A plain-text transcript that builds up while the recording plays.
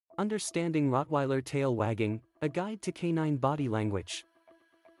Understanding Rottweiler Tail Wagging, a guide to canine body language.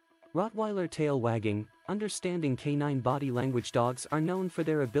 Rottweiler tail wagging, understanding canine body language. Dogs are known for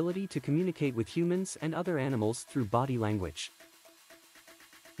their ability to communicate with humans and other animals through body language.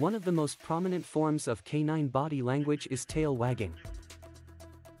 One of the most prominent forms of canine body language is tail wagging.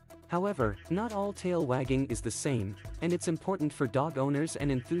 However, not all tail wagging is the same, and it's important for dog owners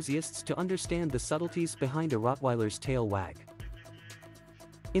and enthusiasts to understand the subtleties behind a Rottweiler's tail wag.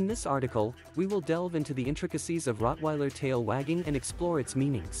 In this article, we will delve into the intricacies of Rottweiler tail wagging and explore its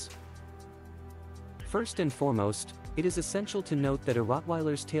meanings. First and foremost, it is essential to note that a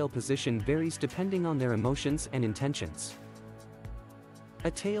Rottweiler's tail position varies depending on their emotions and intentions.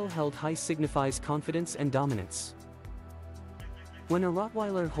 A tail held high signifies confidence and dominance. When a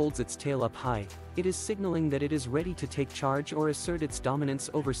Rottweiler holds its tail up high, it is signaling that it is ready to take charge or assert its dominance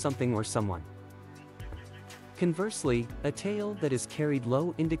over something or someone. Conversely, a tail that is carried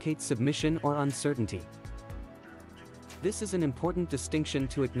low indicates submission or uncertainty. This is an important distinction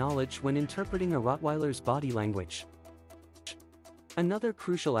to acknowledge when interpreting a Rottweiler's body language. Another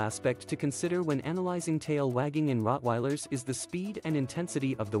crucial aspect to consider when analyzing tail wagging in Rottweilers is the speed and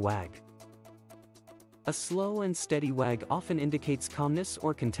intensity of the wag. A slow and steady wag often indicates calmness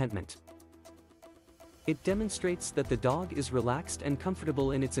or contentment. It demonstrates that the dog is relaxed and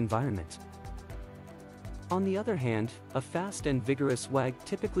comfortable in its environment. On the other hand, a fast and vigorous wag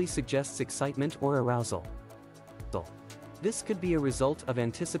typically suggests excitement or arousal. This could be a result of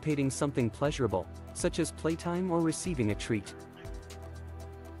anticipating something pleasurable, such as playtime or receiving a treat.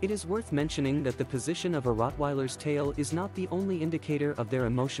 It is worth mentioning that the position of a Rottweiler's tail is not the only indicator of their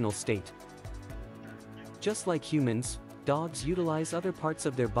emotional state. Just like humans, dogs utilize other parts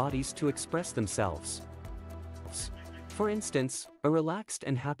of their bodies to express themselves. For instance, a relaxed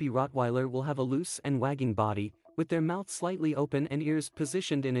and happy Rottweiler will have a loose and wagging body, with their mouth slightly open and ears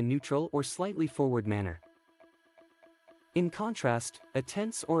positioned in a neutral or slightly forward manner. In contrast, a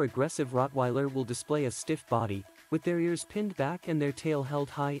tense or aggressive Rottweiler will display a stiff body, with their ears pinned back and their tail held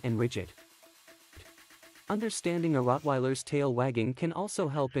high and rigid. Understanding a Rottweiler's tail wagging can also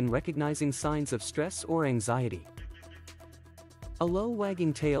help in recognizing signs of stress or anxiety. A low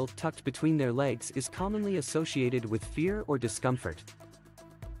wagging tail tucked between their legs is commonly associated with fear or discomfort.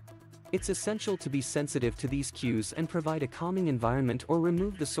 It's essential to be sensitive to these cues and provide a calming environment or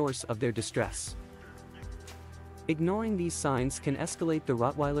remove the source of their distress. Ignoring these signs can escalate the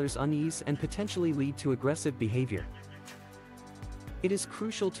Rottweiler's unease and potentially lead to aggressive behavior. It is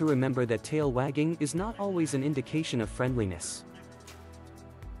crucial to remember that tail wagging is not always an indication of friendliness.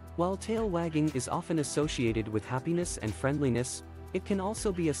 While tail wagging is often associated with happiness and friendliness, it can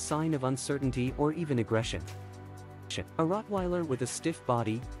also be a sign of uncertainty or even aggression. A Rottweiler with a stiff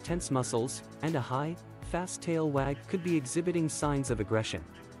body, tense muscles, and a high, fast tail wag could be exhibiting signs of aggression.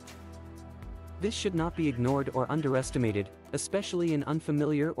 This should not be ignored or underestimated, especially in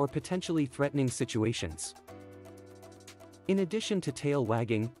unfamiliar or potentially threatening situations. In addition to tail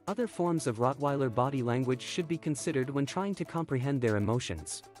wagging, other forms of Rottweiler body language should be considered when trying to comprehend their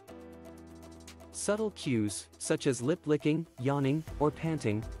emotions. Subtle cues, such as lip licking, yawning, or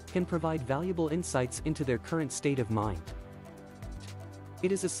panting, can provide valuable insights into their current state of mind.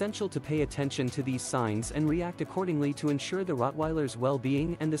 It is essential to pay attention to these signs and react accordingly to ensure the Rottweiler's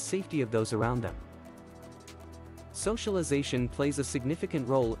well-being and the safety of those around them. Socialization plays a significant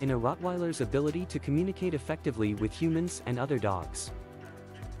role in a Rottweiler's ability to communicate effectively with humans and other dogs.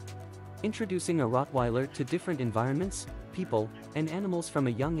 Introducing a Rottweiler to different environments, people, and animals from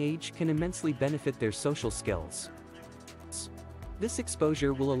a young age can immensely benefit their social skills. This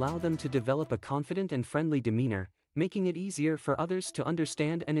exposure will allow them to develop a confident and friendly demeanor, making it easier for others to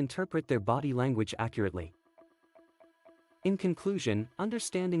understand and interpret their body language accurately. In conclusion,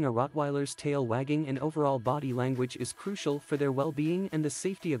 understanding a Rottweiler's tail wagging and overall body language is crucial for their well-being and the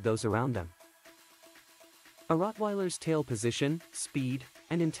safety of those around them. A Rottweiler's tail position, speed,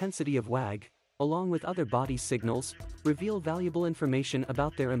 and intensity of wag, along with other body signals, reveal valuable information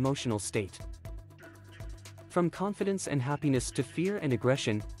about their emotional state. From confidence and happiness to fear and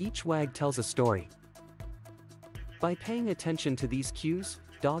aggression, each wag tells a story. By paying attention to these cues,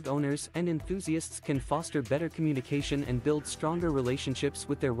 dog owners and enthusiasts can foster better communication and build stronger relationships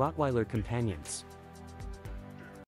with their Rottweiler companions.